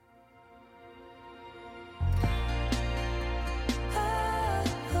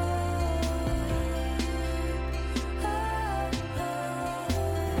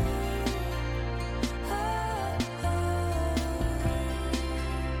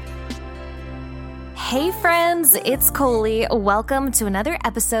Hey friends, it's Coley. Welcome to another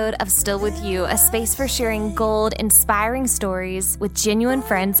episode of Still With You, a space for sharing gold, inspiring stories with genuine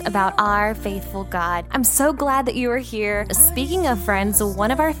friends about our faithful God. I'm so glad that you are here. Speaking of friends, one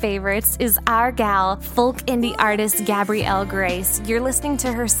of our favorites is our gal, folk indie artist Gabrielle Grace. You're listening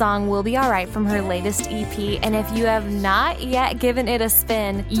to her song We'll Be Alright from her latest EP, and if you have not yet given it a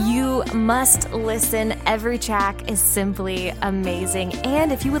spin, you must listen. Every track is simply amazing.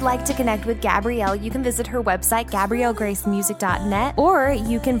 And if you would like to connect with Gabrielle, you can visit her website, GabrielleGraceMusic.net, or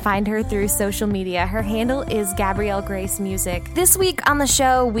you can find her through social media. Her handle is Gabrielle Grace Music. This week on the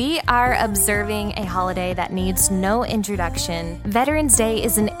show, we are observing a holiday that needs no introduction. Veterans Day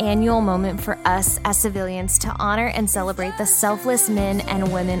is an annual moment for us as civilians to honor and celebrate the selfless men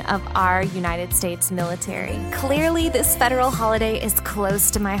and women of our United States military. Clearly, this federal holiday is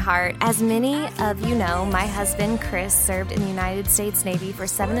close to my heart. As many of you know, my husband, Chris, served in the United States Navy for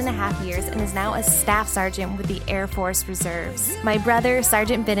 7.5 years and is now a Staff Sergeant with the Air Force Reserves. My brother,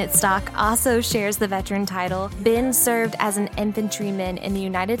 Sergeant Bennett Stock, also shares the veteran title. Ben served as an infantryman in the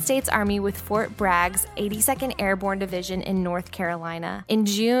United States Army with Fort Bragg's 82nd Airborne Division in North Carolina. In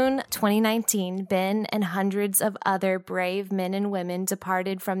June 2019, Ben and hundreds of other brave men and women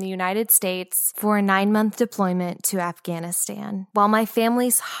departed from the United States for a 9-month deployment to Afghanistan. While my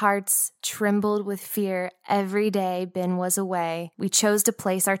family's hearts trembled with fear every day Ben was away, we chose to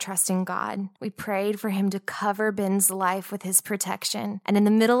place our trust in God. We prayed for him to cover Ben's life with his protection. And in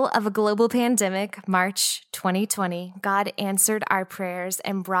the middle of a global pandemic, March 2020, God answered our prayers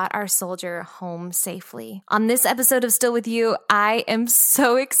and brought our soldier home safely. On this episode of Still With You, I am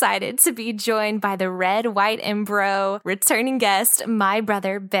so excited to be joined by the red, white, and bro returning guest, my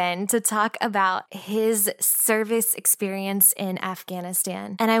brother Ben, to talk about his service experience in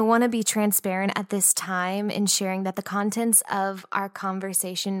Afghanistan. And I want to be transparent at this time in sharing that the contents of our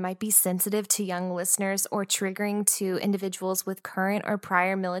conversation might be sensitive to young listeners or triggering to individuals with current or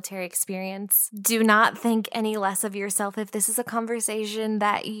prior military experience. Do not think any less of yourself if this is a conversation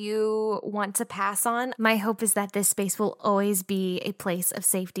that you want to pass on. My hope is that this space will always be a place of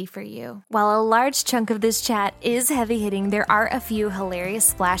safety for you. While a large chunk of this chat is heavy hitting, there are a few hilarious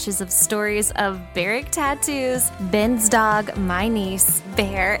splashes of stories of barrack tattoos, Ben's dog, my niece,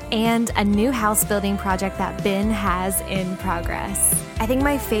 Bear, and a new house building project that Ben has in progress. I think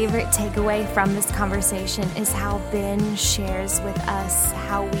my favorite takeaway from this conversation is how Ben shares with us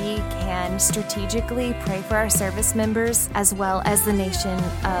how we can strategically pray for our service members as well as the nation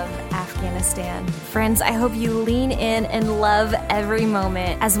of Afghanistan. Friends, I hope you lean in and love every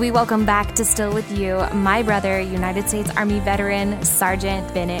moment as we welcome back to Still With You, my brother, United States Army veteran,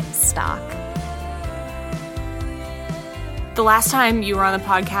 Sergeant Bennett Stock. The last time you were on the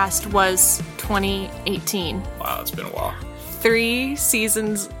podcast was 2018. Wow, it's been a while. 3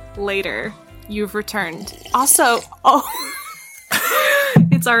 seasons later, you've returned. Also,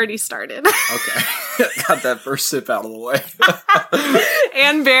 it's already started. Okay. Got that first sip out of the way.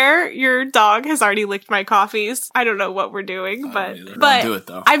 And Bear, your dog, has already licked my coffees. I don't know what we're doing, but Don't do it,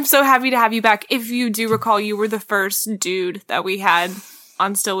 though. I'm so happy to have you back. If you do recall, you were the first dude that we had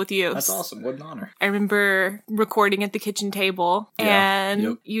on Still With You. That's awesome. What an honor. I remember recording at the kitchen table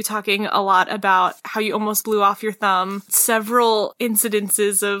and you talking a lot about how you almost blew off your thumb, several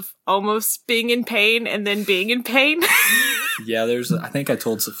incidences of almost being in pain and then being in pain. Yeah, I think I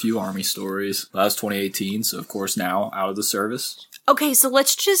told a few Army stories. That was 2018, so of course now out of the service. Okay, so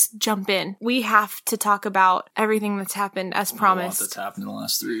let's just jump in. We have to talk about everything that's happened as promised. A lot that's happened in the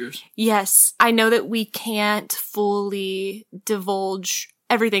last 3 years. Yes, I know that we can't fully divulge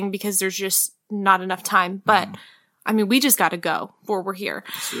everything because there's just not enough time, but I mean, we just got to go before we're here.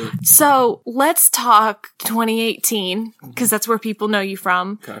 Sure. So let's talk 2018 because that's where people know you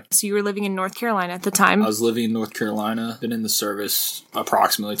from. Okay. So you were living in North Carolina at the time. I was living in North Carolina, been in the service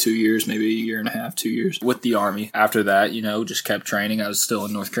approximately 2 years, maybe a year and a half, 2 years with the Army. After that, just kept training. I was still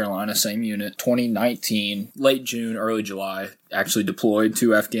in North Carolina, same unit. 2019, late June, early July, actually deployed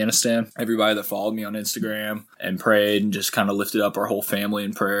to Afghanistan. Everybody that followed me on Instagram and prayed and just kind of lifted up our whole family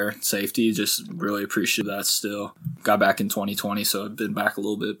in prayer, safety, just really appreciate that still. Got back in 2020, so I've been back a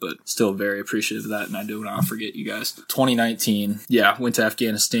little bit, but still very appreciative of that, and I do not forget you guys. 2019, went to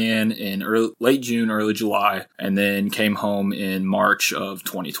Afghanistan in late June, early July, and then came home in March of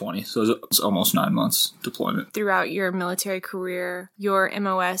 2020. So it was almost 9 months deployment. Throughout your military career, your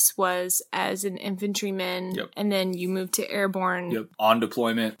MOS was as an infantryman, and then you moved to airborne. Yep. On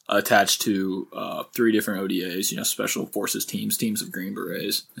deployment, attached to 3 different ODAs, Special Forces teams of Green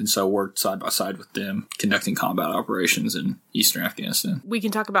Berets, and so worked side by side with them, conducting combat operations in Eastern Eastern Afghanistan. We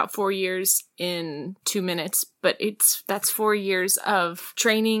can talk about 4 years in 2 minutes, but that's 4 years of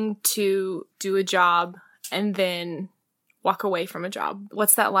training to do a job and then walk away from a job.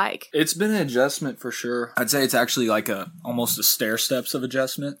 What's that like? It's been an adjustment for sure. I'd say it's actually like almost a stair steps of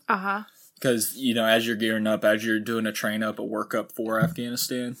adjustment. Uh-huh. Because, as you're gearing up, as you're doing a train up, a workup for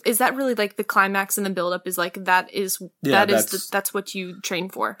Afghanistan. Is that really like the climax and the build up is like, that's what you train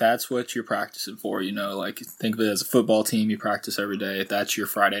for? That's what you're practicing for, like think of it as a football team, you practice every day. That's your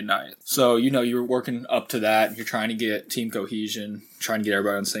Friday night. So, you're working up to that and you're trying to get team cohesion, trying to get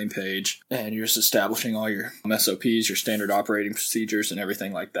everybody on the same page. And you're just establishing all your SOPs, your standard operating procedures and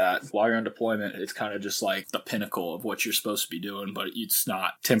everything like that. While you're on deployment, it's kind of just like the pinnacle of what you're supposed to be doing, but it's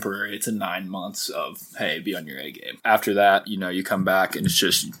not temporary. It's a 9 months of, hey, be on your A game. After that, you come back and it's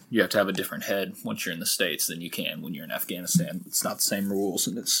just, you have to have a different head once you're in the States than you can when you're in Afghanistan. It's not the same rules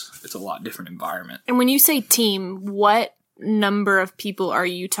and it's a lot different environment. And when you say team, what number of people are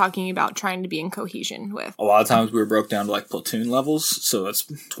you talking about trying to be in cohesion with? A lot of times we were broke down to like platoon levels, so that's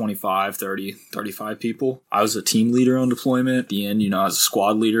 25, 30, 35 people. I was a team leader on deployment. At the end, I was a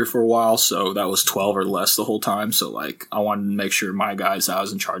squad leader for a while, so that was 12 or less the whole time. So like I wanted to make sure my guys I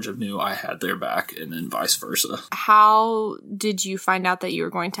was in charge of knew I had their back, and then vice versa. How did you find out that you were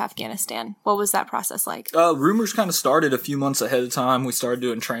going to Afghanistan? What was that process like? Rumors kind of started a few months ahead of time. We started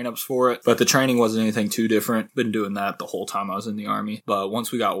doing train ups for it, but the training wasn't anything too different. Been doing that the whole time I was in the Army. But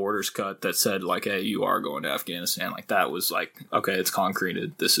once we got orders cut that said like, hey, you are going to Afghanistan, like that was like, okay, it's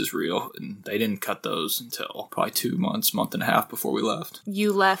concreted. This is real. And they didn't cut those until probably 2 months, month and a half before we left.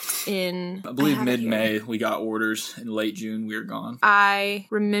 You left in... I believe mid-May we got orders. In late June we were gone. I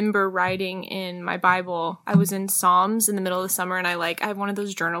remember writing in my Bible. I was in Psalms in the middle of the summer and I have one of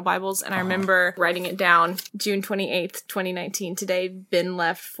those journal Bibles and I remember writing it down June 28th, 2019. Today been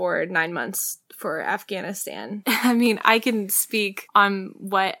left for 9 months for Afghanistan. I mean, I can speak on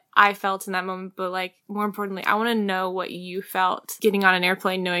what I felt in that moment, but more importantly, I want to know what you felt getting on an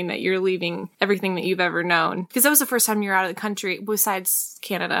airplane knowing that you're leaving everything that you've ever known. Because that was the first time you were out of the country, besides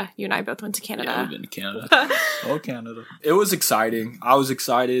Canada. You and I both went to Canada. Yeah, we've been to Canada. Oh, Canada. It was exciting. I was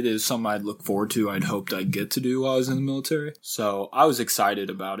excited. It was something I'd look forward to. I'd hoped I'd get to do while I was in the military. So I was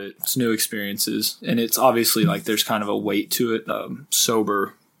excited about it. It's new experiences. And it's obviously there's kind of a weight to it,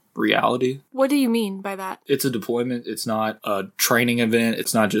 sober reality. What do you mean by that? It's a deployment. It's not a training event.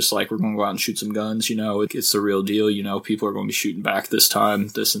 It's not just we're going to go out and shoot some guns. It's the real deal. People are going to be shooting back this time,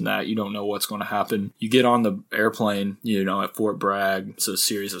 this and that. You don't know what's going to happen. You get on the airplane, at Fort Bragg. It's a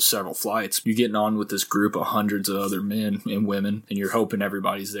series of several flights. You're getting on with this group of hundreds of other men and women, and you're hoping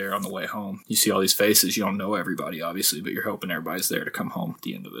everybody's there on the way home. You see all these faces. You don't know everybody, obviously, but you're hoping everybody's there to come home at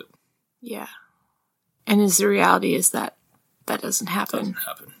the end of it. Yeah. And the reality is that doesn't happen. Doesn't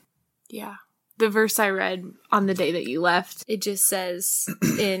happen. Yeah. The verse I read on the day that you left, it just says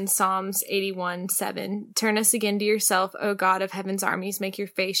in Psalms 81:7, turn us again to yourself, O God of heaven's armies, make your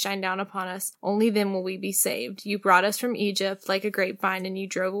face shine down upon us. Only then will we be saved. You brought us from Egypt like a grapevine, and you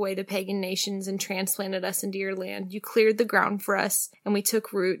drove away the pagan nations and transplanted us into your land. You cleared the ground for us, and we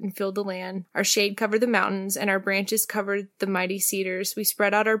took root and filled the land. Our shade covered the mountains, and our branches covered the mighty cedars. We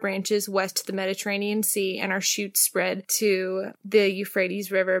spread out our branches west to the Mediterranean Sea, and our shoots spread to the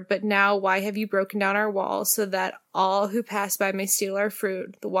Euphrates River. But now why have you broken down our walls so that all who pass by may steal our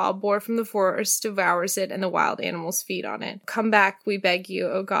fruit? The wild boar from the forest devours it, and the wild animals feed on it. Come back, we beg you,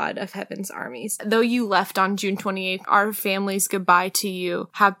 O God of heaven's armies. Though you left on June 28th, our family's goodbye to you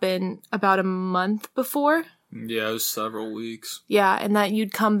happened about a month before. Yeah, it was several weeks. Yeah, and that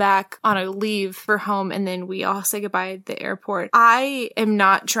you'd come back on a leave for home, and then we all say goodbye at the airport. I am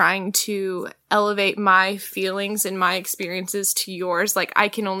not trying to elevate my feelings and my experiences to yours. I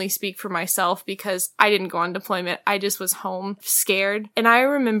can only speak for myself because I didn't go on deployment. I just was home scared. And I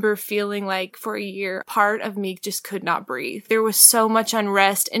remember feeling like for a year, part of me just could not breathe. There was so much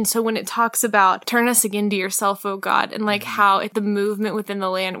unrest. And so when it talks about turn us again to yourself, oh God, and how the movement within the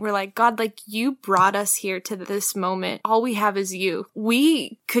land, we're like, God, you brought us here to this moment. All we have is you.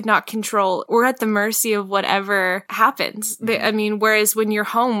 We could not control. We're at the mercy of whatever happens. Whereas when you're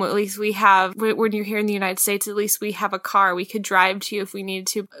home, at least we have, when you're here in the United States, at least we have a car. We could drive to you if we needed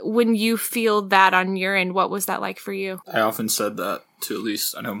to. When you feel that on your end, what was that like for you? I often said that to at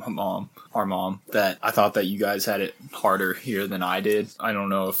least, I know our mom, that I thought that you guys had it harder here than I did. I don't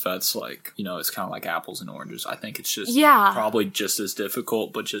know if that's it's kind of like apples and oranges. I think it's just probably just as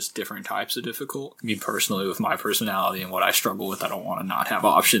difficult, but just different types of difficult. Me personally, with my personality and what I struggle with, I don't want to not have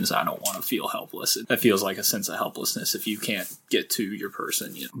options. I don't want to feel helpless. It feels like a sense of helplessness if you can't get to your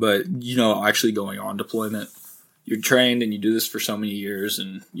person. But, actually going on deployment, you're trained and you do this for so many years,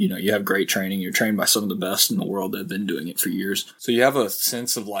 and you have great training. You're trained by some of the best in the world that have been doing it for years. So you have a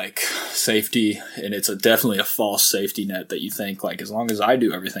sense of like safety, and it's definitely a false safety net that you think like, as long as I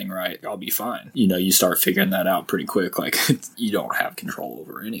do everything right, I'll be fine. You start figuring that out pretty quick. Like you don't have control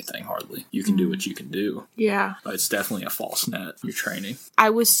over anything hardly. You can do what you can do. Yeah. But it's definitely a false net. You're training. I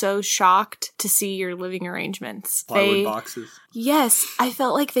was so shocked to see your living arrangements. Plywood boxes. Yes, I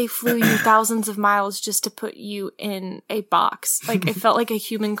felt like they flew you thousands of miles just to put you in a box. Like it felt like a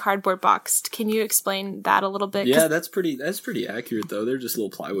human cardboard box. Can you explain that a little bit? Yeah, that's pretty accurate though. They're just little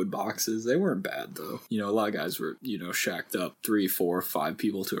plywood boxes. They weren't bad though. A lot of guys were, shacked up 3, 4, 5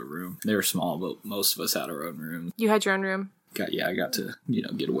 people to a room. They were small, but most of us had our own room. You had your own room? I got to,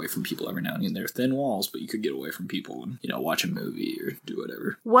 get away from people every now and then. They're thin walls, but you could get away from people and, watch a movie or do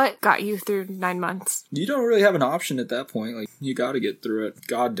whatever. What got you through 9 months? You don't really have an option at that point. Like, you got to get through it.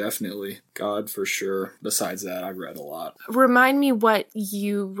 God, definitely. God, for sure. Besides that, I've read a lot. Remind me what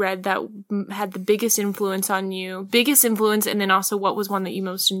you read that had the biggest influence on you. Biggest influence, and then also what was one that you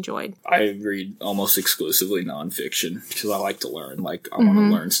most enjoyed? I read almost exclusively nonfiction because I like to learn. Like, I want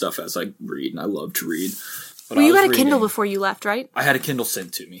to learn stuff as I read, and I love to read. But well, you had a Kindle before you left, right? I had a Kindle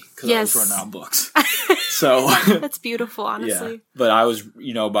sent to me because I was running out of books. So that's beautiful, honestly. Yeah. But I was,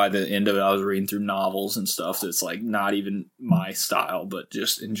 by the end of it, I was reading through novels and stuff that's like not even my style, but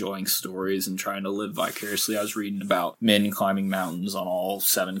just enjoying stories and trying to live vicariously. I was reading about men climbing mountains on all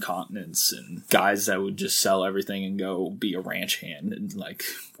 7 continents and guys that would just sell everything and go be a ranch hand and like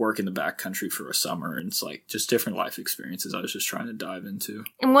work in the backcountry for a summer. And it's like just different life experiences I was just trying to dive into.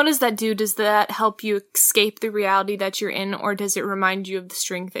 And what does that do? Does that help you escape the reality that you're in, or does it remind you of the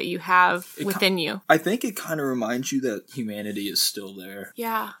strength that you have within you? I think it kind of reminds you that humanity is still there.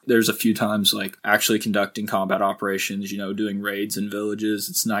 Yeah. There's a few times like actually conducting combat operations, doing raids in villages.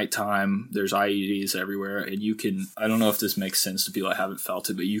 It's nighttime. There's IEDs everywhere. And you can, I don't know if this makes sense to people that haven't felt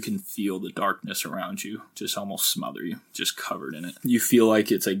it, but you can feel the darkness around you just almost smother you, just covered in it. You feel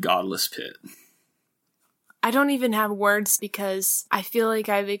like it's a godless pit. I don't even have words because I feel like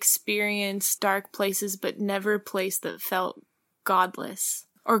I've experienced dark places, but never a place that felt godless.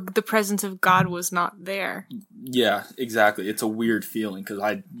 Or the presence of God was not there. Yeah, exactly. It's a weird feeling because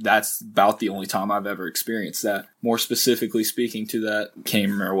that's about the only time I've ever experienced that. More specifically speaking to that,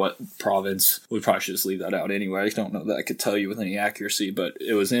 can't remember what province. We probably should just leave that out anyway. I don't know that I could tell you with any accuracy, but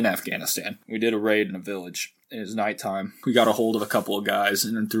it was in Afghanistan. We did a raid in a village. It was nighttime. We got a hold of a couple of guys,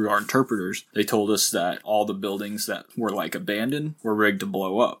 and then through our interpreters, they told us that all the buildings that were like abandoned were rigged to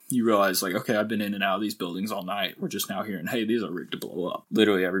blow up. You realize like, okay, I've been in and out of these buildings all night. We're just now hearing, hey, these are rigged to blow up.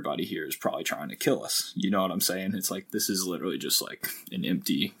 Literally everybody here is probably trying to kill us. You know what I'm saying? It's like, this is literally just like an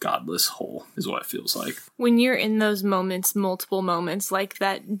empty, godless hole is what it feels like. When you're in those moments, multiple moments like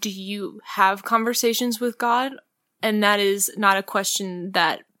that, do you have conversations with God? And that is not a question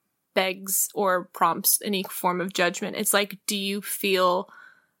that begs or prompts any form of judgment. It's like, do you feel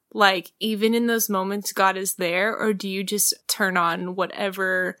like even in those moments God is there, or do you just turn on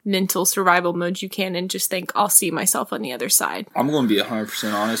whatever mental survival mode you can and just think, I'll see myself on the other side? I'm going to be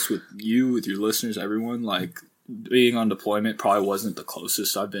 100% honest with you, with your listeners, everyone. Like, being on deployment probably wasn't the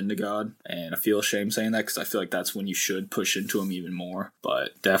closest I've been to God, and I feel ashamed saying that because I feel like that's when you should push into him even more,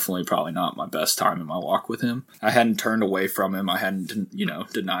 but definitely probably not my best time in my walk with him. I hadn't turned away from him. I hadn't,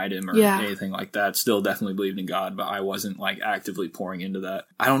 denied him or anything like that. Still definitely believed in God, but I wasn't like actively pouring into that.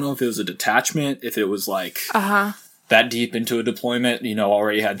 I don't know if it was a detachment, if it was like that deep into a deployment,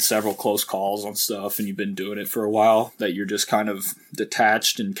 already had several close calls on stuff and you've been doing it for a while, that you're just kind of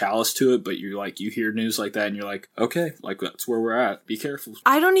detached and callous to it, but you're like, you hear news like that and you're like, okay, like that's where we're at. Be careful.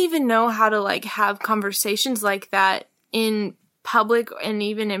 I don't even know how to like have conversations like that in public and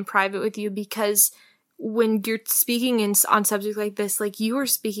even in private with you, because when you're speaking on subjects like this, like you are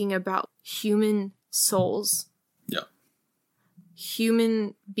speaking about human souls. Yeah.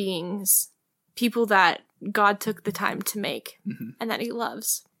 Human beings. People that God took the time to make and that he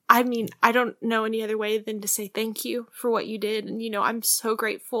loves. I mean, I don't know any other way than to say thank you for what you did. And, I'm so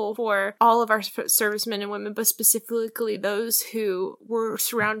grateful for all of our servicemen and women, but specifically those who were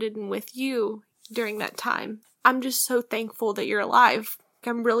surrounded and with you during that time. I'm just so thankful that you're alive.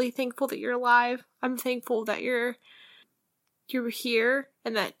 I'm really thankful that you're alive. I'm thankful that you're here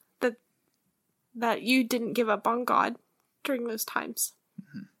and that you didn't give up on God during those times.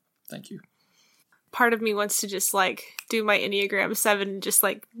 Mm-hmm. Thank you. Part of me wants to just like do my Enneagram 7 and just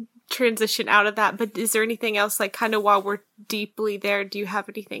like transition out of that. But is there anything else, like kind of while we're deeply there, do you have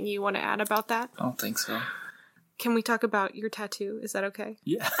anything you want to add about that? I don't think so. Can we talk about your tattoo? Is that okay?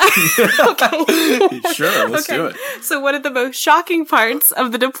 Yeah. Okay. Sure, let's do it. So one of the most shocking parts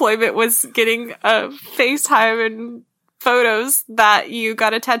of the deployment was getting a FaceTime and photos that you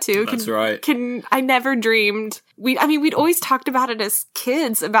got a tattoo. That's right. I never dreamed. We'd always talked about it as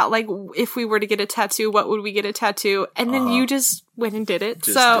kids, about like, if we were to get a tattoo, what would we get a tattoo? And then you just went and did it.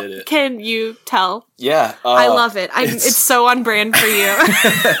 Did it. Can you tell? Yeah. I love it. It's so on brand for you.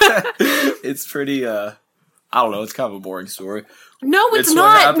 It's pretty, I don't know, it's kind of a boring story. No, it's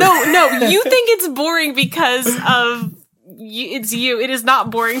not. No, you think it's boring because of it's you. It is not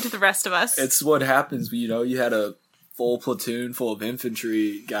boring to the rest of us. It's what happens, you had a full platoon full of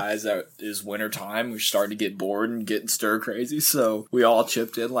infantry guys that is wintertime. We're starting to get bored and getting stir crazy, so we all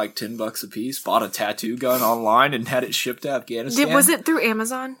chipped in like $10 a piece, bought a tattoo gun online, and had it shipped to Afghanistan. Was it through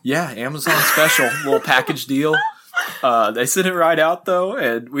Amazon? Yeah, Amazon special, little package deal. They sent it right out though,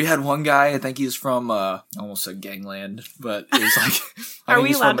 and we had one guy, I think he was from, I almost said Gangland, but it was like, Are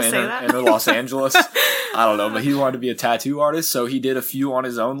we allowed to say that? In Los Angeles. I don't know, but he wanted to be a tattoo artist, so he did a few on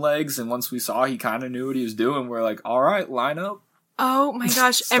his own legs, and once we saw he kind of knew what he was doing, we're like, all right, line up. Oh my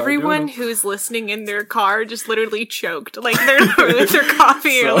gosh, everyone who's listening in their car just literally choked. Like, they're with their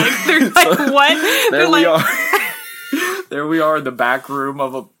coffee, or like, they're like, what? There we are in the back room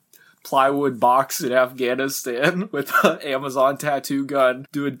of a plywood box in Afghanistan with an Amazon tattoo gun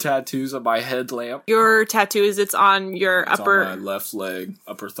doing tattoos on my headlamp. Your tattoo it's on your upper... on my left leg,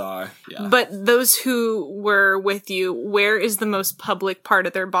 upper thigh. Yeah. But those who were with you, where is the most public part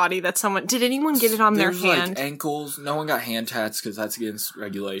of their body that someone... Did anyone get it on their hand? Like ankles. No one got hand tats because that's against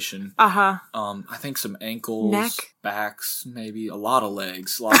regulation. Uh-huh. I think some ankles. Neck. Backs, maybe a lot of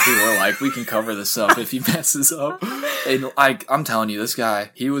legs. A lot of people are like, we can cover this up if he messes up. And like, I'm telling you, this guy,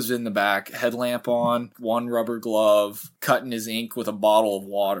 he was in the back, headlamp on, one rubber glove, cutting his ink with a bottle of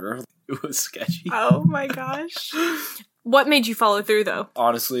water. It was sketchy. Oh my gosh. What made you follow through, though?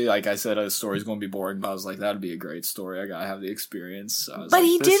 Honestly, like I said, the story's going to be boring, but I was like, that'd be a great story. I gotta have the experience. So but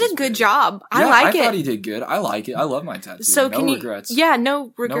he did a good job. I thought he did good. I like it. I love my tattoo. So no regrets. Yeah,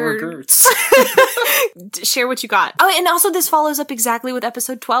 no regrets. Share what you got. Oh, and also this follows up exactly with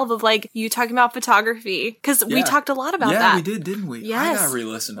episode 12 of, like, you talking about photography. Because we talked a lot about that. Yeah, we did, didn't we? Yes. I gotta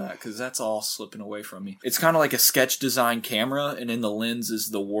re-listen to that, because that's all slipping away from me. It's kind of like a sketch design camera, and in the lens is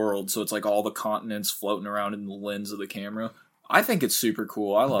the world. So it's like all the continents floating around in the lens of the camera. I think it's super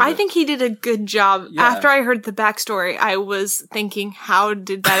cool. I love it. I think he did a good job. Yeah. After I heard the backstory, I was thinking, how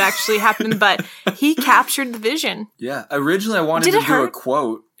did that actually happen? But he captured the vision. Yeah. Originally, I wanted to do a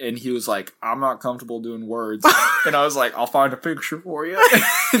quote, and he was like, I'm not comfortable doing words. And I was like, I'll find a picture for you.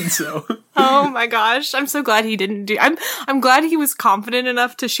 And so... Oh my gosh. I'm so glad he didn't do... I'm glad he was confident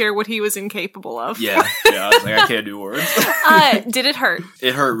enough to share what he was incapable of. Yeah. I was like, I can't do words. Did it hurt?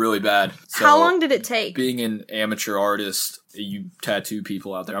 It hurt really bad. So, how long did it take? Being an amateur artist... You tattoo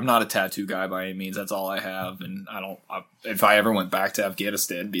people out there. I'm not a tattoo guy by any means. That's all I have, and if I ever went back to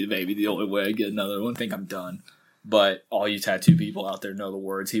Afghanistan, it'd be maybe the only way I'd get another one. I think I'm done. But all you tattoo people out there know the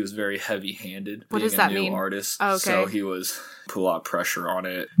words. He was very heavy-handed. What does that mean? Being a new artist, oh, okay. So he put a lot of pressure on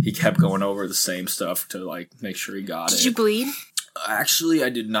it. He kept going over the same stuff to like make sure he got it. Did you bleed? Actually, I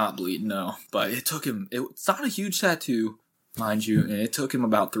did not bleed. No, but it took him. It's not a huge tattoo. Mind you, and it took him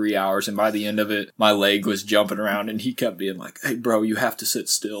about 3 hours, and by the end of it, my leg was jumping around, and he kept being like, hey, bro, you have to sit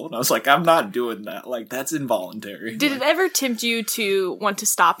still. And I was like, I'm not doing that. Like, that's involuntary. Did it ever tempt you to want to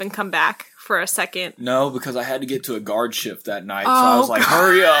stop and come back for a second? No, because I had to get to a guard shift that night, so I was like,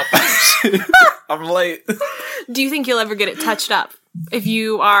 hurry up. I'm late. Do you think you'll ever get it touched up? If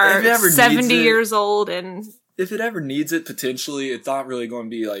you are 70 years old and... If it ever needs it, potentially, it's not really going to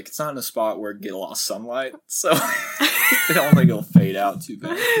be like, it's not in a spot where it get a lot of sunlight, so I don't think it'll fade out too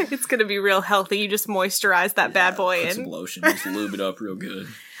bad. It's going to be real healthy. You just moisturize that bad boy put some lotion, just lube it up real good.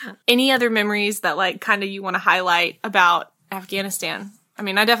 Any other memories that, like, kind of you want to highlight about Afghanistan? I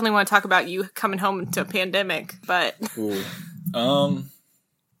mean, I definitely want to talk about you coming home to a pandemic, but... Ooh.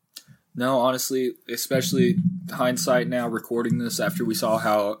 No, honestly, especially hindsight now, recording this after we saw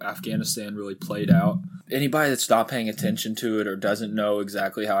how Afghanistan really played out. Anybody that's not paying attention to it or doesn't know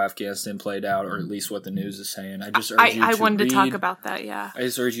exactly how Afghanistan played out, or at least what the news is saying, I just urge you to I wanted to talk about that, yeah. I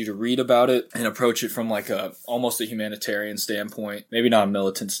just urge you to read about it and approach it from like almost a humanitarian standpoint, maybe not a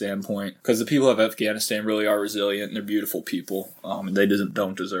militant standpoint, because the people of Afghanistan really are resilient and they're beautiful people, and they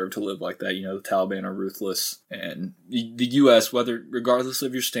don't deserve to live like that. You know, the Taliban are ruthless, and the U.S., regardless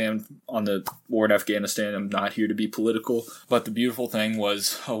of your stand on the war in Afghanistan, I'm not here to be political, but the beautiful thing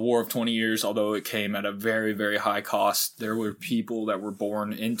was a war of 20 years, although it came at a very, very high cost. There were people that were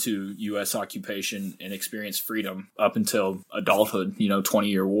born into U.S. occupation and experienced freedom up until adulthood,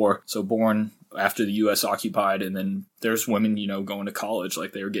 20-year war. So born after the U.S. occupied, and then there's women, going to college,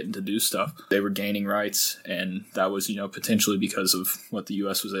 like they were getting to do stuff. They were gaining rights, and that was, potentially because of what the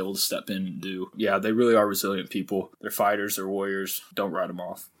U.S. was able to step in and do. Yeah, they really are resilient people. They're fighters, they're warriors. Don't write them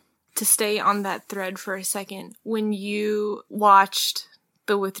off. To stay on that thread for a second, when you watched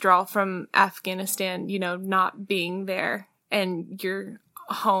the withdrawal from Afghanistan, not being there, and you're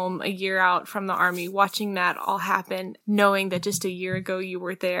home a year out from the army, watching that all happen, knowing that just a year ago you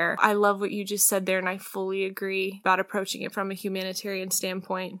were there. I love what you just said there, and I fully agree about approaching it from a humanitarian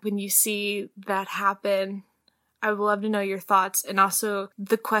standpoint. When you see that happen, I would love to know your thoughts. And also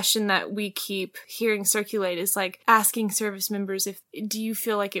the question that we keep hearing circulate is like asking service members, do you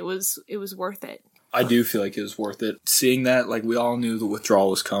feel like it was worth it? I do feel like it was worth it. Seeing that, like, we all knew the withdrawal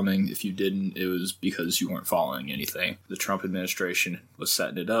was coming. If you didn't, it was because you weren't following anything. The Trump administration was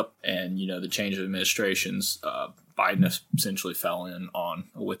setting it up, and, the change of administrations, Biden essentially fell in on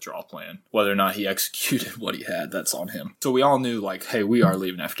a withdrawal plan. Whether or not he executed what he had, that's on him. So we all knew, like, hey, we are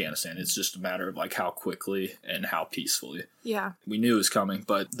leaving Afghanistan. It's just a matter of, like, how quickly and how peacefully. Yeah. We knew it was coming,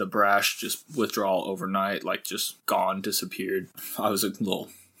 but the brash just withdrawal overnight, like, just gone, disappeared. I was a little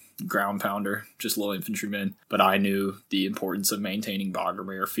ground pounder, just low infantryman, but I knew the importance of maintaining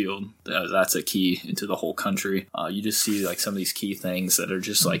Bagram Airfield. That's a key into the whole country. You just see like some of these key things that are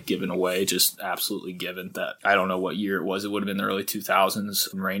just like given away, just absolutely given. That I don't know what year it was. It would have been the early 2000s.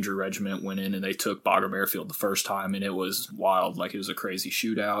 Ranger Regiment went in and they took Bagram Airfield the first time, and it was wild. Like, it was a crazy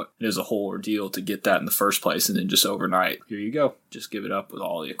shootout. It was a whole ordeal to get that in the first place, and then just overnight, here you go. Just give it up with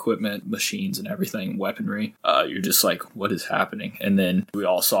all the equipment, machines, and everything, weaponry. You're just like, what is happening? And then we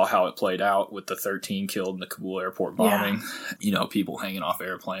all saw how it played out with the 13 killed in the Kabul airport bombing. Yeah. People hanging off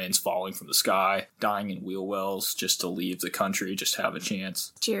airplanes, falling from the sky, dying in wheel wells just to leave the country, just have a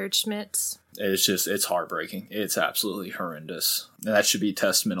chance. Jared Schmitz. It's heartbreaking. It's absolutely horrendous. And that should be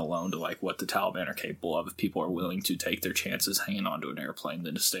testament alone to like what the Taliban are capable of if people are willing to take their chances hanging onto an airplane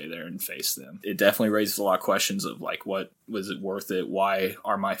than to stay there and face them. It definitely raises a lot of questions of like, what was it worth it? Why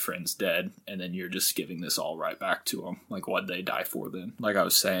are my friends dead? And then you're just giving this all right back to them. Like, what'd they die for then? Like I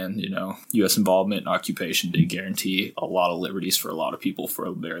was saying, U.S. involvement in occupation did guarantee a lot of liberties for a lot of people for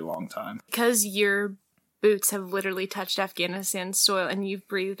a very long time. Because your boots have literally touched Afghanistan's soil and you've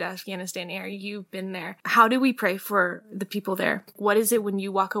breathed Afghanistan air. You've been there. How do we pray for the people there? What is it when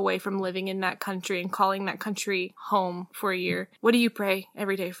you walk away from living in that country and calling that country home for a year? What do you pray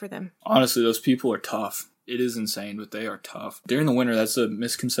every day for them? Honestly, those people are tough. It is insane, but they are tough. During the winter, that's a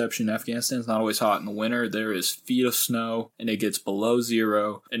misconception. Afghanistan's not always hot in the winter. There is feet of snow, and it gets below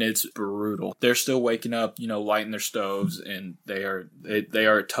zero, and it's brutal. They're still waking up, lighting their stoves, and they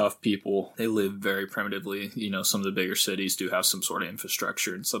are tough people. They live very primitively. Some of the bigger cities do have some sort of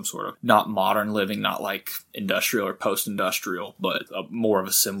infrastructure and some sort of not modern living, not like industrial or post-industrial, but more of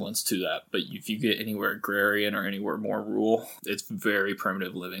a semblance to that. But if you get anywhere agrarian or anywhere more rural, it's very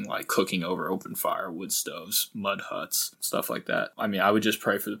primitive living, like cooking over open fire, wood stoves, mud huts, stuff like that. I mean, I would just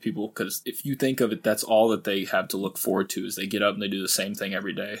pray for the people, because if you think of it, that's all that they have to look forward to, is they get up and they do the same thing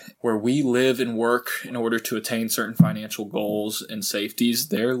every day. Where we live and work in order to attain certain financial goals and safeties,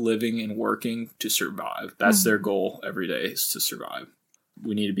 they're living and working to survive. That's their goal every day, is to survive.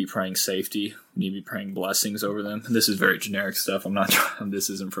 We need to be praying safety. We need to be praying blessings over them. This is very generic stuff. I'm not trying,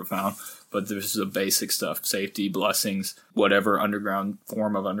 this isn't profound, but this is a basic stuff. Safety, blessings, whatever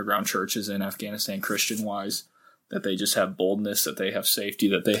form of underground churches in Afghanistan, Christian-wise, that they just have boldness, that they have safety,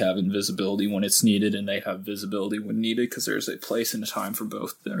 that they have invisibility when it's needed, and they have visibility when needed, because there's a place and a time for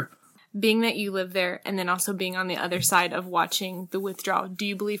both there. Being that you live there, and then also being on the other side of watching the withdrawal, do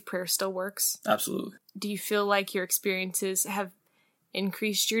you believe prayer still works? Absolutely. Do you feel like your experiences have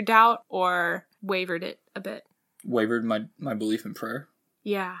increased your doubt or wavered it a bit? Wavered my belief in prayer?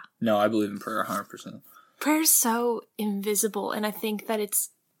 Yeah. No, I believe in prayer 100%. Prayer is so invisible, and I think that it's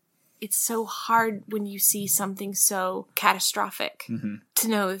so hard when you see something so catastrophic to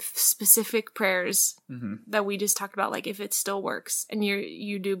know if specific prayers that we just talked about, like if it still works, and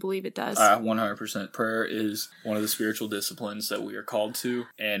you do believe it does. 100%. Prayer is one of the spiritual disciplines that we are called to,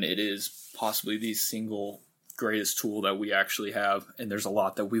 and it is possibly the single greatest tool that we actually have, and there's a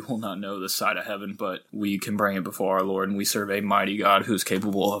lot that we will not know this side of heaven, but we can bring it before our Lord, and we serve a mighty God who's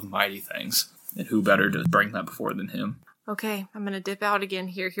capable of mighty things, and who better to bring that before than him? Okay, I'm gonna dip out again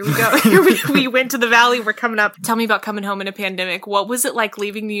here. Here we go. We went to the valley. We're coming up. Tell me about coming home in a pandemic. What was it like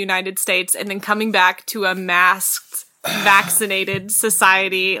leaving the United States and then coming back to a masked, vaccinated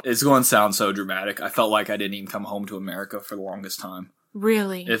society? It's going to sound so dramatic. I felt like I didn't even come home to America for the longest time.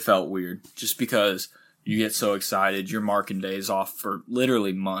 Really? It felt weird, just because you get so excited. You're marking days off for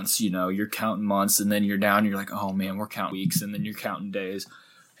literally months. You're counting months, and then you're down. You're like, oh man, we're counting weeks, and then you're counting days.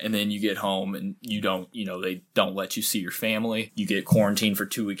 And then you get home and they don't let you see your family. You get quarantined for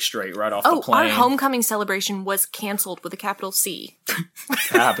 2 weeks straight right off the plane. Our homecoming celebration was canceled with a capital C.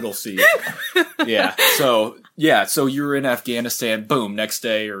 Capital C. Yeah. So you were in Afghanistan. Boom. Next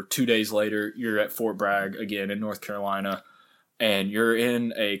day or 2 days later, you're at Fort Bragg again in North Carolina. And you're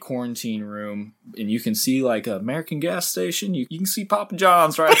in a quarantine room, and you can see like an American gas station. You can see Papa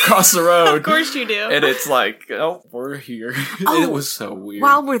John's right across the road. Of course you do. And it's like, oh, we're here. It was so weird.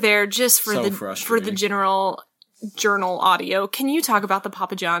 While we're there, just for So the general journal audio, can you talk about the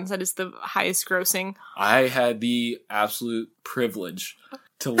Papa John's that is the highest grossing? I had the absolute privilege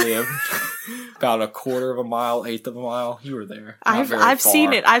to live about a quarter of a mile, eighth of a mile. You were there. I've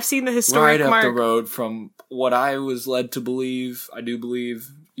seen it. I've seen the historic right mark. up the road from what I was led to believe. I do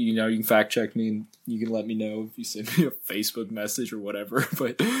believe, you can fact check me and you can let me know if you send me a Facebook message or whatever,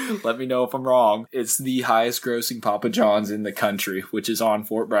 but let me know if I'm wrong. It's the highest grossing Papa John's in the country, which is on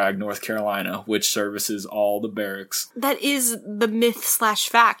Fort Bragg, North Carolina, which services all the barracks. That is the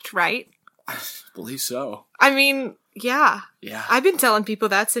myth/fact, right? I believe so. I mean, yeah. Yeah. I've been telling people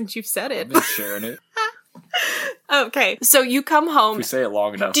that since you've said it. I've been sharing it. Okay, so you come home. If we say it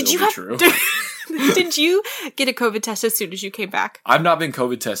long enough, it'll be true. Did you get a COVID test as soon as you came back? I've not been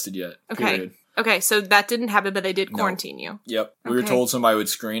COVID tested yet. Okay. Period. Okay, so that didn't happen, but they did quarantine you. Yep. We were told somebody would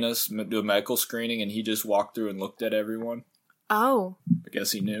screen us, do a medical screening, and he just walked through and looked at everyone. Oh. I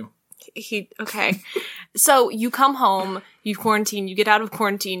guess he knew. Okay. So you come home, you quarantine, you get out of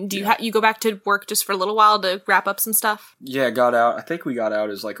quarantine. Do you go back to work just for a little while to wrap up some stuff? Yeah, got out. I think we got out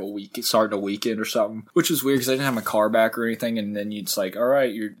as like starting a weekend or something, which was weird because I didn't have my car back or anything. And then it's like, all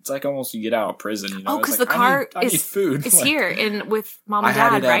right, it's like almost you get out of prison. Oh, because like, the car I need food. It's like, here with mom and I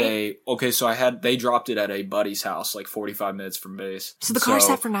had dad, it right? they dropped it at a buddy's house, like 45 minutes from base. So the car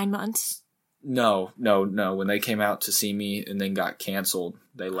sat for 9 months? No. When they came out to see me and then got canceled,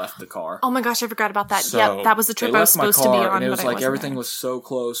 they left the car. Oh my gosh, I forgot about that. So yep, that was the trip I was supposed to be on. And it was but like everything was so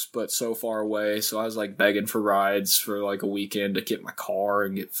close but so far away. So I was like begging for rides for like a weekend to get my car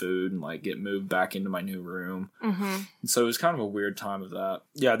and get food and like get moved back into my new room. Mm-hmm. And so it was kind of a weird time of that.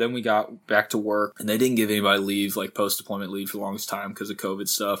 Yeah, then we got back to work and they didn't give anybody leave, like post-deployment leave for the longest time because of COVID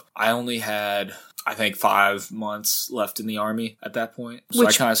stuff. I only had, I think, 5 months left in the Army at that point. So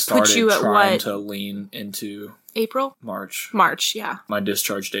I kind of started trying to lean into April? March, yeah. My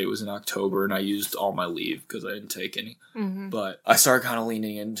discharge date was in October, and I used all my leave because I didn't take any. Mm-hmm. But I started kind of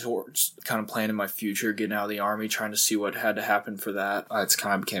leaning in towards kind of planning my future, getting out of the Army, trying to see what had to happen for that. It's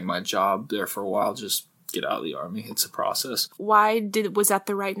kind of became my job there for a while, just get out of the Army. It's a process. Why was that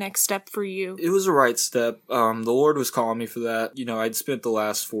the right next step for you? It was the right step. The Lord was calling me for that. I'd spent the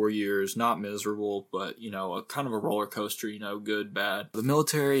last 4 years not miserable, but, a kind of a roller coaster, good, bad. The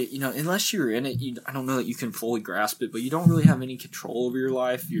military, unless you're in it, I don't know that you can fully grasp it, but you don't really have any control over your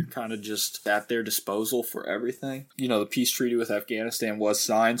life. You're kind of just at their disposal for everything. The peace treaty with Afghanistan was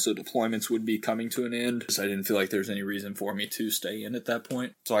signed, so deployments would be coming to an end. So I didn't feel like there was any reason for me to stay in at that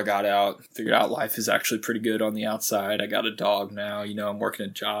point. So I got out, figured out life is actually pretty good on the outside. I got a dog now. I'm working a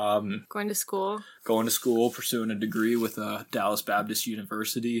job. And going to school, pursuing a degree with Dallas Baptist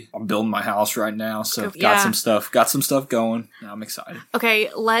University. I'm building my house right now, so got some stuff going. Now I'm excited. Okay,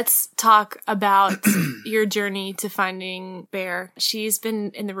 let's talk about your journey to finding Bear. She's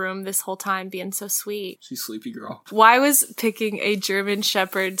been in the room this whole time being so sweet. She's sleepy girl. Why was picking a German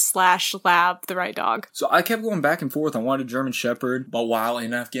Shepherd / Lab the right dog? So I kept going back and forth. I wanted a German Shepherd, but while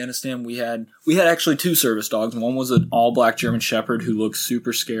in Afghanistan, we had actually 2 service dogs. One was an all-black German Shepherd who looked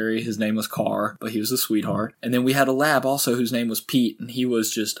super scary. His name was Carr, but he was a sweetheart. And then we had a lab also whose name was Pete, and he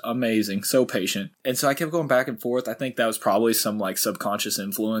was just amazing, so patient. And so I kept going back and forth. I think that was probably some like subconscious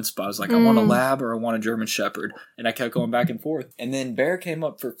influence, but I was like, I want a lab or I want a German Shepherd. And I kept going back and forth. And then Bear came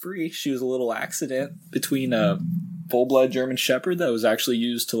up for free. She was a little accident between a full-blood German Shepherd that was actually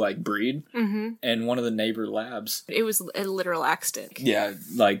used to like breed and one of the neighbor labs. It was a literal accident. Yeah,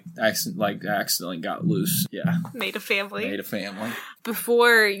 accidentally got loose. Yeah. Made a family.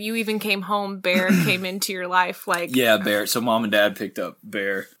 Before you even came home, Bear came into your life. Yeah, Bear. So mom and dad picked up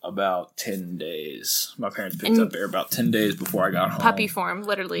Bear about 10 days. My parents picked up Bear about 10 days before I got home. Puppy form,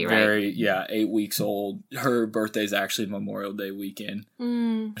 literally, right? 8 weeks old. Her birthday's actually Memorial Day weekend.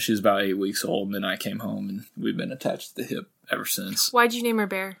 She was about 8 weeks old, and then I came home, and we've been attached to the hip ever since. Why'd you name her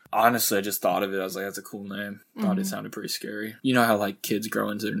Bear? Honestly, I just thought of it. I was like, that's a cool name. Thought it sounded pretty scary. You know how like kids grow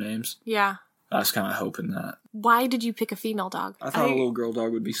into their names? Yeah. I was kind of hoping that. Why did you pick a female dog? I thought a little girl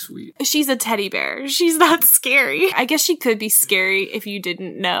dog would be sweet. She's a teddy bear. She's not scary. I guess she could be scary if you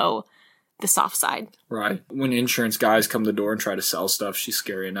didn't know the soft side. Right. When insurance guys come to the door and try to sell stuff, she's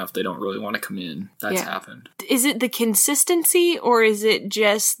scary enough. They don't really want to come in. That's happened. Is it the consistency, or is it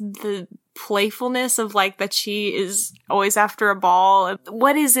just the playfulness of like that she is always after a ball?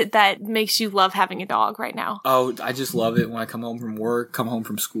 What is it that makes you love having a dog right now? Oh, I just love it when I come home from work, come home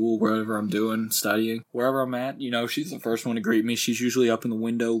from school, wherever I'm doing, studying, wherever I'm at. You know, she's the first one to greet me. She's usually up in the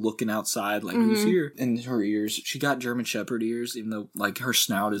window looking outside like, who's here? And her ears, she got German Shepherd ears, even though like her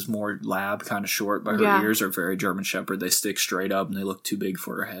snout is more lab, kind of short, but her ears are very German Shepherd. They stick straight up and they look too big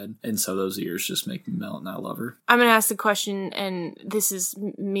for her head. And so those ears just make me melt, and I love her. I'm going to ask the question, and this is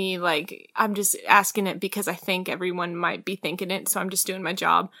me, like, I'm just asking it because I think everyone might be thinking it, so I'm just doing my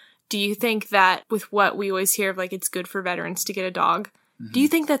job. Do you think that with what we always hear of, like, it's good for veterans to get a dog, do you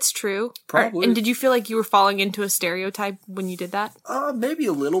think that's true? Probably. And did you feel like you were falling into a stereotype when you did that? Maybe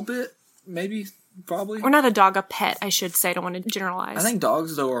a little bit. Maybe. Probably. Or not a dog, a pet, I should say. I don't want to generalize. I think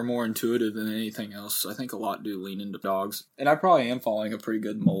dogs, though, are more intuitive than anything else. I think a lot do lean into dogs. And I probably am following a pretty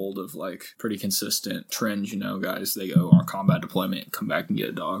good mold of, like, pretty consistent trends, you know, guys. They go on combat deployment and come back and get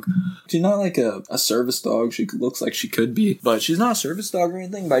a dog. She's not like a service dog. She looks like she could be. But she's not a service dog or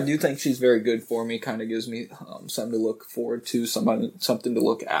anything. But I do think she's very good for me. Kind of gives me something to look forward to, something to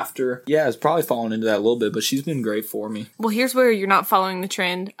look after. Yeah, it's probably fallen into that a little bit, but she's been great for me. Well, here's where you're not following the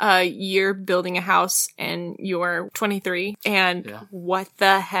trend. You're building a house and you're 23, and what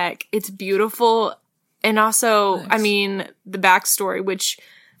the heck, it's beautiful. And also, thanks. I mean, the backstory, which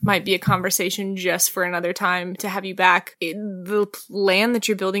might be a conversation just for another time to have you back. The land that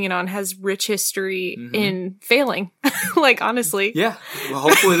you're building it on has rich history in failing. Like, honestly. Yeah. Well,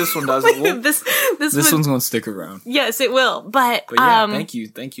 hopefully this one doesn't. This one's going to stick around. Yes, it will. But yeah, thank you.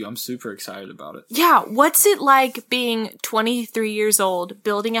 Thank you. I'm super excited about it. Yeah. What's it like being 23 years old,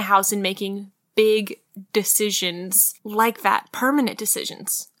 building a house and making big decisions like that, permanent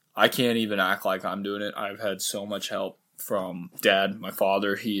decisions? I can't even act like I'm doing it. I've had so much help from Dad, my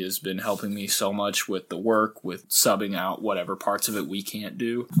father. He has been helping me so much with the work, with subbing out whatever parts of it we can't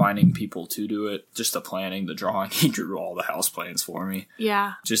do, finding people to do it, just the planning, the drawing. He drew all the house plans for me.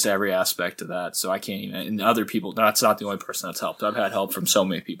 Yeah. Just every aspect of that. So I can't even, and other people, that's not the only person that's helped. I've had help from so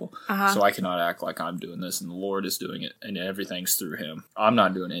many people. So I cannot act like I'm doing this, and the Lord is doing it, and everything's through Him. I'm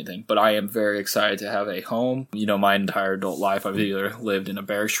not doing anything, but I am very excited to have a home. You know, my entire adult life, I've either lived in a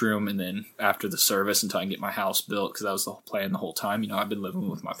barracks room, and then after the service until I can get my house built, because that was the plan the whole time. You know, I've been living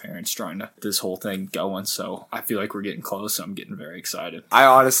with my parents trying to get this whole thing going, so I feel like we're getting close. So I'm getting very excited. I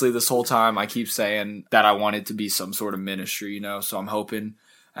honestly, this whole time, I keep saying that I want it to be some sort of ministry, you know, so I'm hoping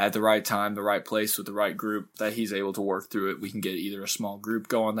at the right time, the right place with the right group, that He's able to work through it. We can get either a small group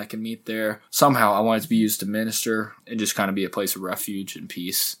going that can meet there. Somehow I want it to be used to minister and just kind of be a place of refuge and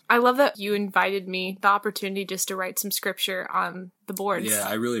peace. I love that you invited me the opportunity just to write some scripture on the boards. Yeah,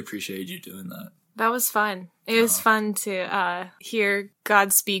 I really appreciate you doing that. That was fun. It was fun to hear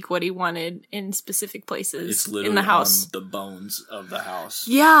God speak what He wanted in specific places it's literally in the house. On the bones of the house.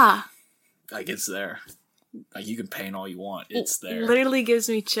 Yeah. Like, it's there. Like, you can paint all you want. It's there. It literally gives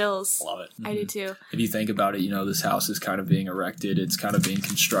me chills. Love it. I do too. If you think about it, you know, this house is kind of being erected. It's kind of being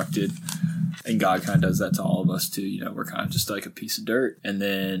constructed. And God kind of does that to all of us too. You know, we're kind of just like a piece of dirt. And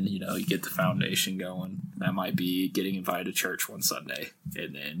then, you know, you get the foundation going. That might be getting invited to church one Sunday.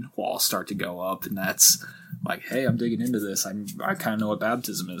 And then walls start to go up. And that's like, hey, I'm digging into this. I kind of know what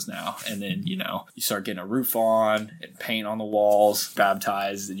baptism is now. And then, you know, you start getting a roof on and paint on the walls,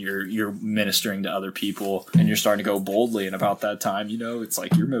 baptized, and you're ministering to other people. And you're starting to go boldly. And about that time, you know, it's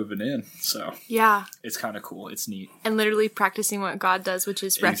like you're moving in. So yeah, it's kind of cool. It's neat. And literally practicing what God does, which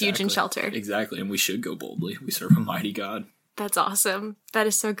is refuge and shelter. Exactly. And we should go boldly. We serve a mighty God. That's awesome. That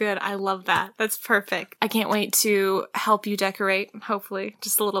is so good. I love that. That's perfect. I can't wait to help you decorate, hopefully,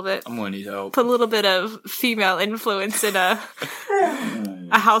 just a little bit. I'm going to need help. Put a little bit of female influence in a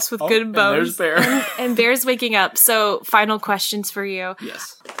house with good bones. And there's Bear. And Bear's waking up. So, final questions for you.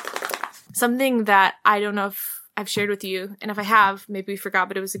 Yes. Something that I don't know if I've shared with you, and if I have, maybe we forgot,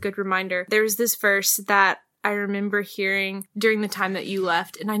 but it was a good reminder. There was this verse that I remember hearing during the time that you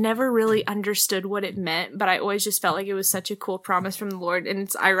left, and I never really understood what it meant, but I always just felt like it was such a cool promise from the Lord. And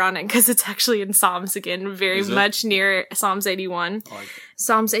it's ironic because it's actually in Psalms again, very much near Psalms 81.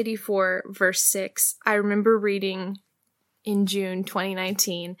 Psalms 84, verse 6. I remember reading in June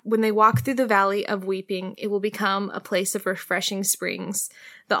 2019, when they walk through the valley of weeping, it will become a place of refreshing springs.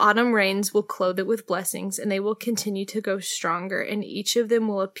 The autumn rains will clothe it with blessings, and they will continue to go stronger, and each of them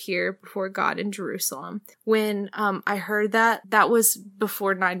will appear before God in Jerusalem. When I heard that, that was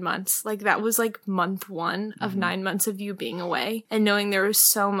before 9 months. Like, that was like month 1 of 9 months of you being away, and knowing there was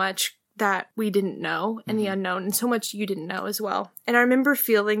so much that we didn't know, and the unknown, and so much you didn't know as well. And I remember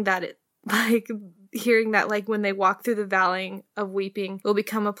feeling that like hearing that, like, when they walk through the valley of weeping, will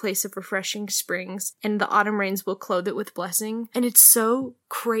become a place of refreshing springs, and the autumn rains will clothe it with blessing. And it's so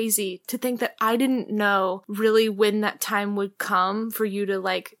crazy to think that I didn't know really when that time would come for you to,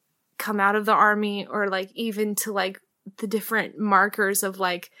 like, come out of the army, or, like, even to, like, the different markers of,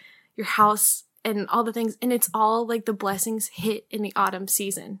 like, your house and all the things. And it's all, like, the blessings hit in the autumn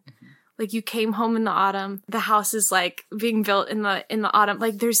season. Mm-hmm. Like, you came home in the autumn, the house is, like, being built in the autumn.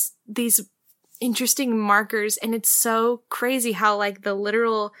 Like, there's these interesting markers, and it's so crazy how, like, the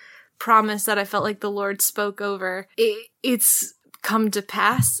literal promise that I felt like the Lord spoke over, it's come to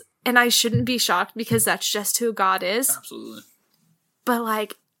pass. And I shouldn't be shocked, because that's just who God is. Absolutely. But,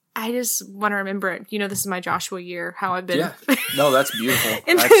 like, I just want to remember it. You know, this is my Joshua year, how I've been. Yeah. No, that's beautiful.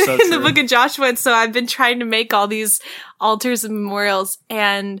 in the book of Joshua. And so I've been trying to make all these altars and memorials,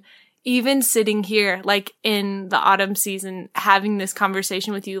 and even sitting here, like, in the autumn season, having this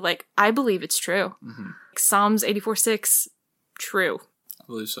conversation with you, like, I believe it's true. Mm-hmm. Psalms 84:6, true. I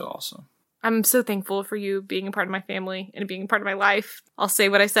believe so also. I'm so thankful for you being a part of my family and being a part of my life. I'll say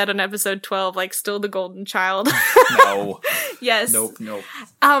what I said on episode 12, like, still the golden child. No. Yes. Nope.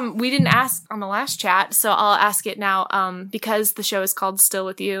 We didn't ask on the last chat, so I'll ask it now, because the show is called Still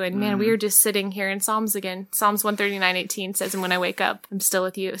With You, and man, we were just sitting here in Psalms again. Psalms 139:18 says, and when I wake up, I'm still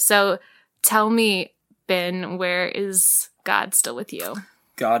with you. So tell me, Ben, where is God still with you?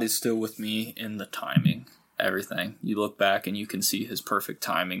 God is still with me in the timing. Everything. You look back and you can see his perfect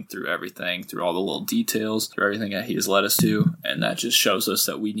timing through everything, through all the little details, through everything that he has led us to. And that just shows us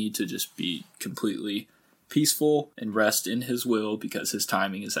that we need to just be completely peaceful and rest in his will, because his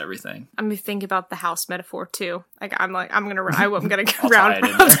timing is everything. I'm gonna think about the house metaphor too. I'm gonna round.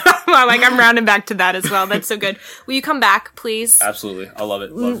 I'm rounding back to that as well. That's so good. Will you come back, please? Absolutely. I love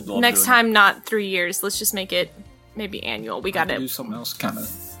it. Love Next time, not 3 years. Let's just make it maybe annual. We got to do something else kind of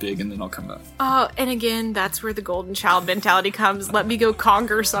big, and then I'll come back. Oh, and again, that's where the golden child mentality comes. Let me go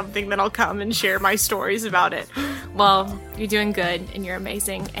conquer something, then I'll come and share my stories about it. Well, you're doing good, and you're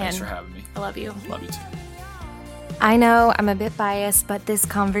amazing. Thanks for having me. I love you. Love you too. I know I'm a bit biased, but this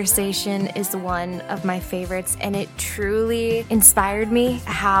conversation is one of my favorites, and it truly inspired me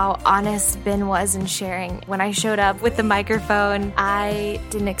how honest Ben was in sharing. When I showed up with the microphone, I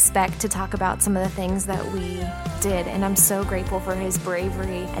didn't expect to talk about some of the things that we did, and I'm so grateful for his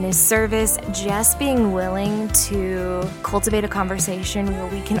bravery and his service, just being willing to cultivate a conversation where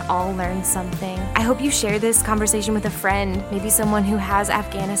we can all learn something. I hope you share this conversation with a friend, maybe someone who has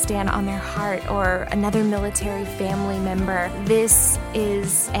Afghanistan on their heart, or another military family member. This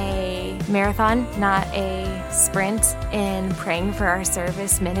is a marathon, not a sprint, in praying for our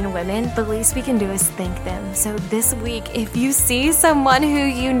servicemen and women. The least we can do is thank them. So this week, if you see someone who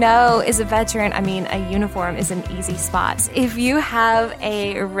you know is a veteran, a uniform is an easy spot. If you have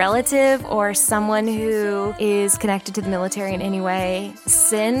a relative or someone who is connected to the military in any way,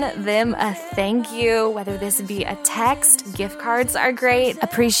 send them a thank you, whether this be a text, gift cards are great,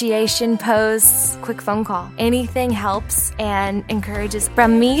 appreciation posts, quick phone call. Anything helps and encourages.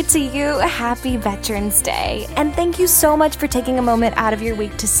 From me to you, happy Veterans Day. And thank you so much for taking a moment out of your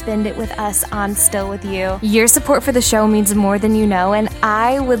week to spend it with us on Still With You. Your support for the show means more than you know, and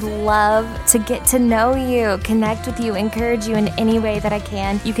I would love to get to know you, connect with you, encourage you in any way that I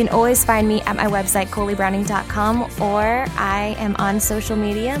can. You can always find me at my website, ColeyBrowning.com, or I am on social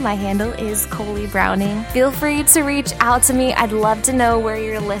media. My handle is Coley Browning. Feel free to reach out to me. I'd love to know where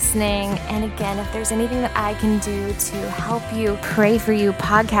you're listening. And again, if there's anything that I can do to help you, pray for you,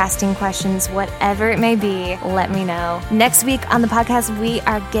 podcasting questions, whatever it may be, let me know. Next week on the podcast, we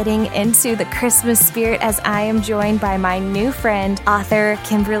are getting into the Christmas spirit as I am joined by my new friend, author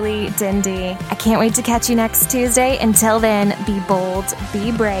Kimberly Dindy. I can't wait to catch you next Tuesday. Until then, be bold,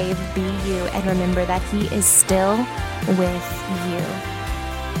 be brave, be you, and remember that he is still with you.